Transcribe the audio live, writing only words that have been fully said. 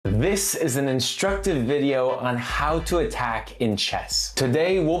This is an instructive video on how to attack in chess.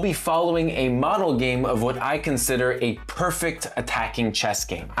 Today, we'll be following a model game of what I consider a perfect attacking chess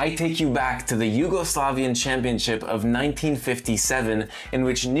game. I take you back to the Yugoslavian Championship of 1957, in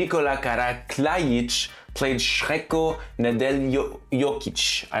which Nikola Karaklajic played Srečko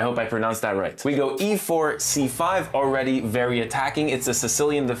Nedeljokic. I hope I pronounced that right. We go e4, c5, already very attacking. It's a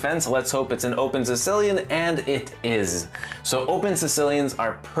Sicilian defense. Let's hope it's an open Sicilian, and it is. So open Sicilians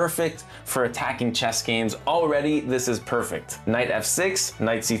are perfect for attacking chess games. Already, this is perfect. Knight f6,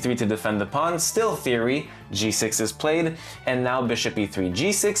 knight c3 to defend the pawn. Still theory, g6 is played, and now bishop e3.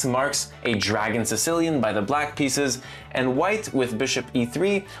 g6 marks a dragon Sicilian by the black pieces, and white with bishop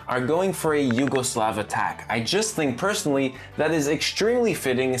e3 are going for a Yugoslav attack. I just think personally that is extremely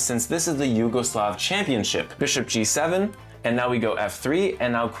fitting since this is the Yugoslav Championship. Bishop g7, and now we go f3,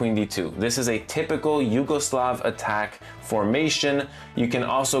 and now queen d2. This is a typical Yugoslav attack formation. You can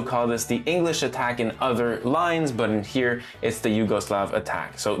also call this the English attack in other lines, but in here it's the Yugoslav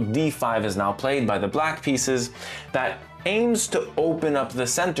attack. So d5 is now played by the black pieces. That aims to open up the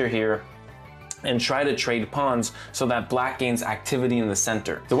center here and try to trade pawns so that black gains activity in the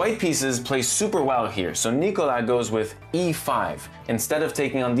center. The white pieces play super well here, so Nikola goes with e5. Instead of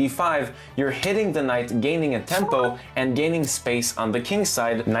taking on d5, you're hitting the knight, gaining a tempo and gaining space on the king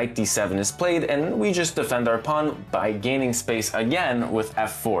side. Knight d7 is played, and we just defend our pawn by gaining space again with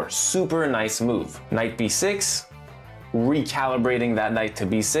f4. Super nice move. Knight b6, recalibrating that knight to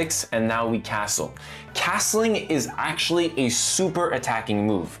b6, and now we castle. Castling is actually a super attacking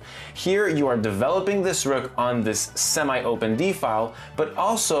move. Here you are developing this rook on this semi-open d file, but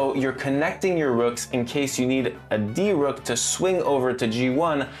also you're connecting your rooks in case you need a d rook to swing over to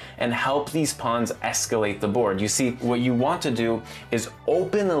g1 and help these pawns escalate the board. You see, what you want to do is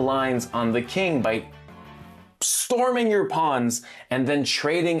open the lines on the king by storming your pawns and then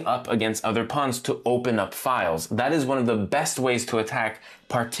trading up against other pawns to open up files. That is one of the best ways to attack,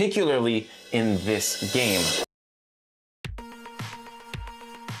 particularly in this game.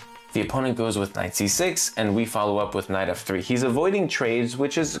 The opponent goes with knight c6, and we follow up with knight f3. He's avoiding trades,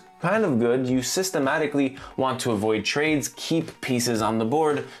 which is kind of good. You systematically want to avoid trades, keep pieces on the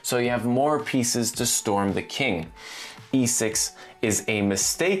board, so you have more pieces to storm the king. e6 is a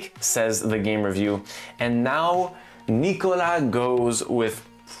mistake, says the game review. And now Nikola goes with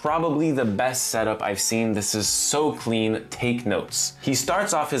probably the best setup I've seen. This is so clean, take notes. He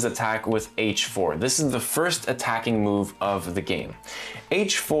starts off his attack with h4. This is the first attacking move of the game.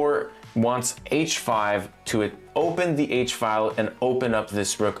 h4 wants h5 to open the h file and open up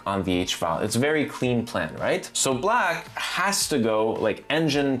this rook on the h file. It's a very clean plan, right? So black has to go, like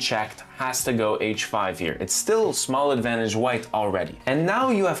engine checked, has to go h5 here. It's still small advantage white already. And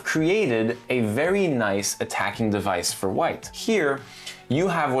now you have created a very nice attacking device for white. Here, you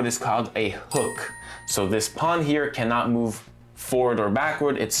have what is called a hook. So this pawn here cannot move forward or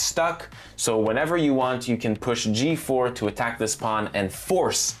backward, it's stuck. So whenever you want, you can push g4 to attack this pawn and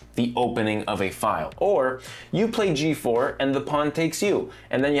force the opening of a file. Or you play g4 and the pawn takes you,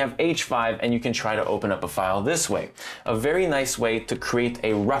 and then you have h5 and you can try to open up a file this way. A very nice way to create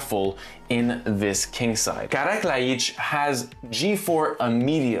a ruffle in this king side. Karaklajic has g4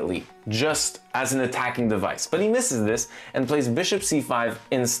 immediately, just as an attacking device, but he misses this and plays bishop c5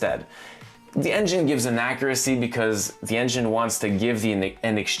 instead. The engine gives an accuracy because the engine wants to give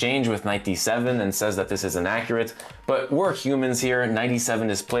an exchange with knight d7 and says that this is inaccurate, but we're humans here. Knight e7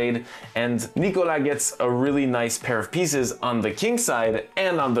 is played, and Nikola gets a really nice pair of pieces on the king side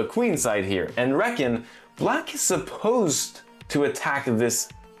and on the queen side here, and reckon black is supposed to attack this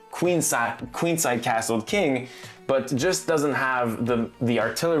queenside castled king, but just doesn't have the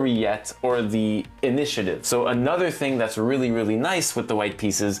artillery yet or the initiative. So another thing that's really, really nice with the white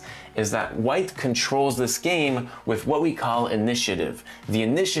pieces is that white controls this game with what we call initiative. The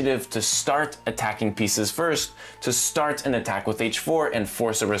initiative to start attacking pieces first, to start an attack with h4 and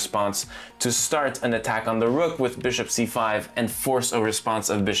force a response, to start an attack on the rook with bishop c5 and force a response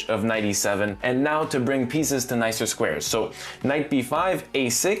of knight e7, and now to bring pieces to nicer squares. So knight b5,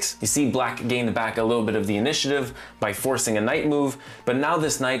 a6, you see black gained back a little bit of the initiative by forcing a knight move, but now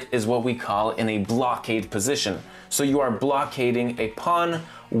this knight is what we call in a blockade position. So you are blockading a pawn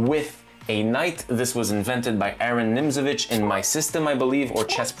with a knight. This was invented by Aaron Nimzovich in My System, I believe, or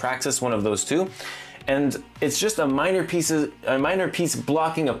Chess Praxis, one of those two. And It's just a minor piece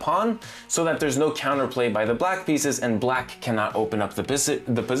blocking a pawn so that there's no counterplay by the black pieces and black cannot open up the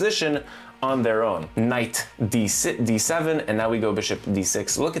position on their own. Knight d7, and now we go bishop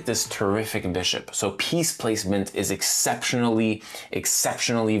d6. Look at this terrific bishop. So piece placement is exceptionally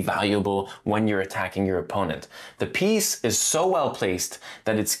valuable when you're attacking your opponent. The piece is so well placed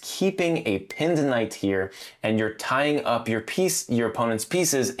that it's keeping a pinned knight here, and you're tying up your opponent's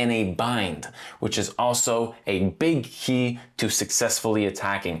pieces in a bind, which is also a big key to successfully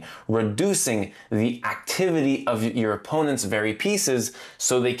attacking, reducing the activity of your opponent's very pieces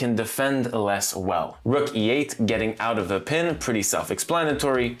so they can defend less well. Rook e8, getting out of the pin, pretty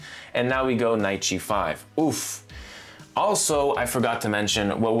self-explanatory. And now we go knight g5. Oof. Also, I forgot to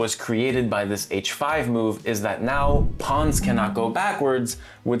mention what was created by this h5 move is that now pawns cannot go backwards,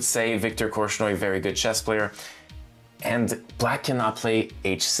 would say Victor Korchnoi, very good chess player, and black cannot play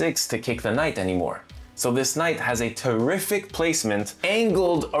h6 to kick the knight anymore. So this knight has a terrific placement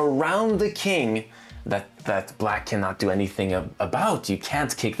angled around the king that black cannot do anything about. You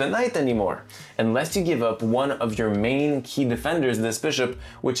can't kick the knight anymore unless you give up one of your main key defenders, this bishop,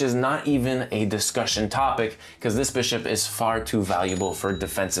 which is not even a discussion topic because this bishop is far too valuable for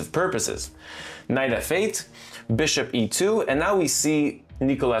defensive purposes. Knight f8, bishop e2, and now we see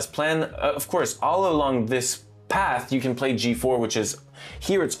Nicolas' plan. Of course, all along this path you can play g4, which is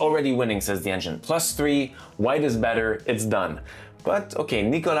here it's already winning, says the engine. +3, white is better, it's done. But okay,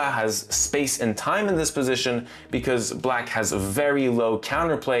 Nicolas has space and time in this position because black has a very low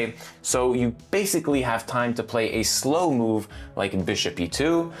counterplay, so you basically have time to play a slow move like bishop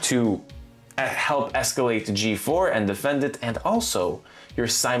e2 to help escalate g4 and defend it, and also you're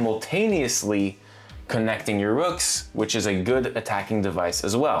simultaneously connecting your rooks, which is a good attacking device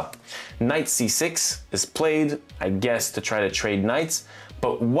as well. Knight c6 is played, I guess, to try to trade knights,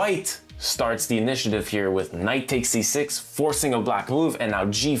 but white starts the initiative here with knight takes c6, forcing a black move, and now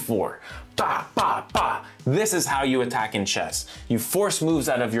g4. Bah, bah, bah. This is how you attack in chess. You force moves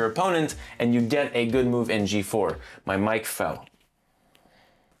out of your opponent and you get a good move in g4. My mic fell.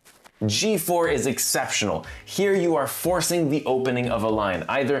 g4 is exceptional. Here you are forcing the opening of a line,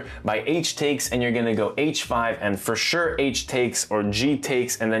 either by h takes and you're gonna go h5 and for sure h takes, or g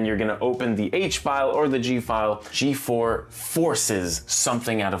takes and then you're gonna open the h file or the g file. g4 forces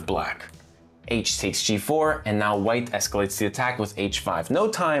something out of black. H takes g4, and now white escalates the attack with h5. No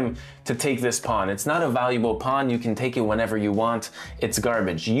time to take this pawn. It's not a valuable pawn. You can take it whenever you want. It's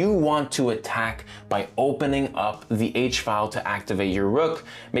garbage. You want to attack by opening up the h file to activate your rook,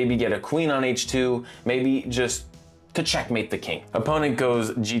 maybe get a queen on h2, maybe just to checkmate the king. Opponent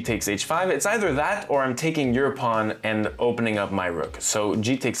goes g takes h5. It's either that or I'm taking your pawn and opening up my rook. So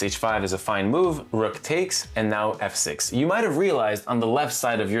g takes h5 is a fine move, rook takes, and now f6. You might have realized on the left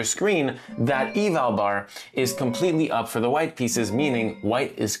side of your screen that eval bar is completely up for the white pieces, meaning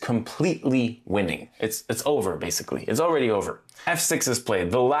white is completely winning. It's over basically. It's already over. f6 is played,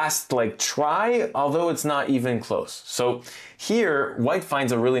 the last try, although it's not even close. So here, white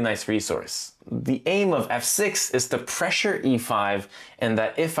finds a really nice resource. The aim of f6 is to pressure e5, and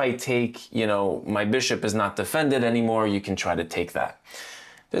that if I take, my bishop is not defended anymore, you can try to take that.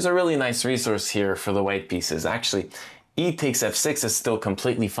 There's a really nice resource here for the white pieces. Actually, e takes f6 is still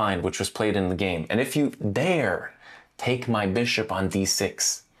completely fine, which was played in the game. And if you dare take my bishop on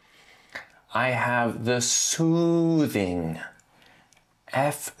d6, I have the soothing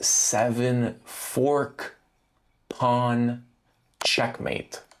f7 fork pawn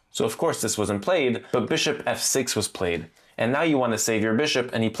checkmate. So of course this wasn't played, but bishop f6 was played. And now you want to save your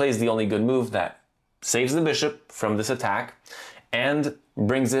bishop, and he plays the only good move that saves the bishop from this attack and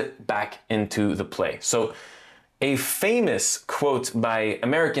brings it back into the play. So a famous quote by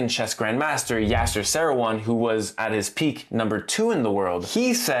American chess grandmaster Yasser Seirawan, who was at his peak #2 in the world,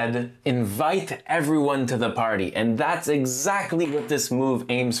 he said, "Invite everyone to the party." And that's exactly what this move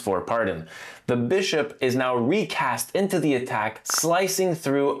aims for, pardon. The bishop is now recast into the attack, slicing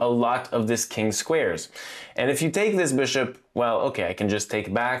through a lot of this king's squares. And if you take this bishop, well, okay, I can just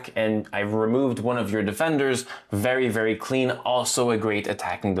take back and I've removed one of your defenders. Very, very clean. Also a great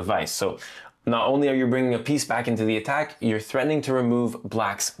attacking device. So not only are you bringing a piece back into the attack, you're threatening to remove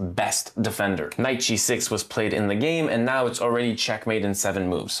black's best defender. Knight g6 was played in the game, and now it's already checkmate in 7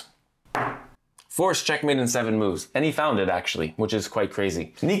 moves. Forced checkmate in 7 moves, and he found it actually, which is quite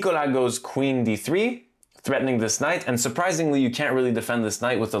crazy. Nicolas goes queen d3, threatening this knight, and surprisingly you can't really defend this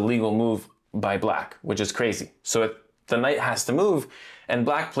knight with a legal move by black, which is crazy. So the knight has to move, and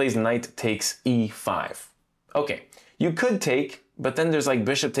black plays knight takes e5. Okay, you could take, but then there's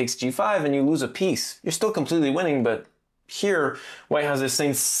bishop takes g5 and you lose a piece. You're still completely winning, but here, white has this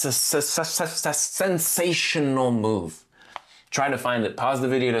sensational move. Try to find it. Pause the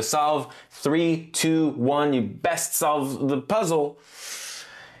video to solve. 3, 2, 1, you best solve the puzzle.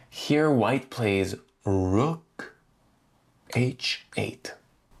 Here, white plays rook h8.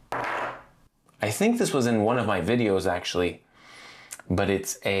 I think this was in one of my videos actually, but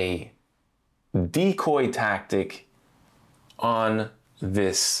it's a decoy tactic on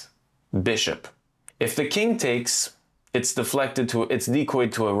this bishop. If the king takes, it's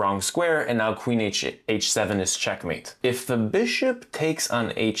decoyed to a wrong square, and now queen h7 is checkmate. If the bishop takes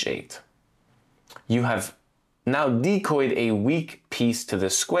on h8, you have now decoyed a weak piece to the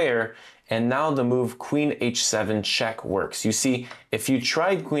square, and now the move queen h7 check works. You see, if you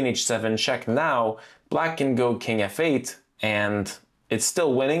tried queen h7 check now, black can go king f8, and it's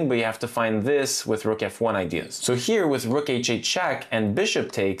still winning, but you have to find this with rook f1 ideas. So here with rook h8 check and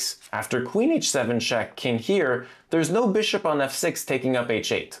bishop takes, after queen h7 check, king here, there's no bishop on f6 taking up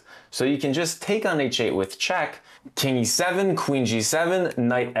h8. So you can just take on h8 with check, king e7, queen g7,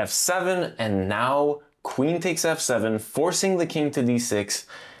 knight f7, and now queen takes f7, forcing the king to d6,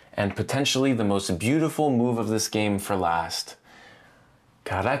 and potentially the most beautiful move of this game for last.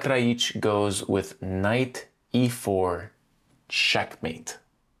 Karakraic goes with knight e4, checkmate.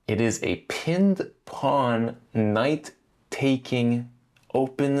 It is a pinned pawn, knight taking,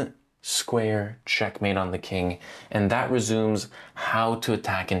 open square checkmate on the king, and that resumes how to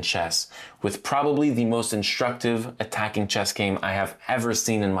attack in chess, with probably the most instructive attacking chess game I have ever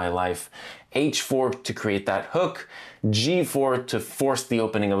seen in my life. h4 to create that hook, g4 to force the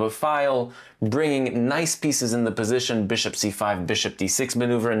opening of a file, bringing nice pieces in the position, bishop c5, bishop d6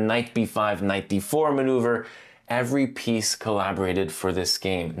 maneuver, knight b5, knight d4 maneuver. Every piece collaborated for this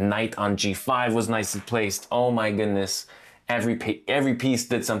game. Knight on g5 was nicely placed. Oh my goodness. Every piece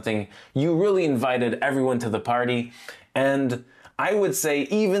did something. You really invited everyone to the party. And I would say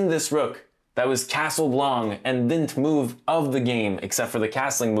even this rook that was castled long and didn't move of the game, except for the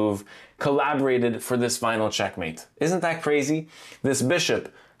castling move, collaborated for this final checkmate. Isn't that crazy? This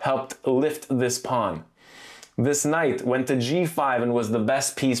bishop helped lift this pawn. This knight went to g5 and was the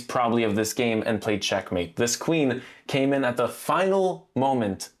best piece probably of this game and played checkmate. This queen came in at the final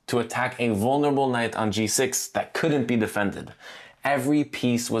moment to attack a vulnerable knight on g6 that couldn't be defended. Every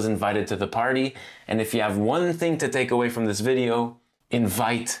piece was invited to the party, and if you have one thing to take away from this video,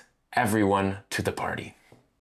 invite everyone to the party.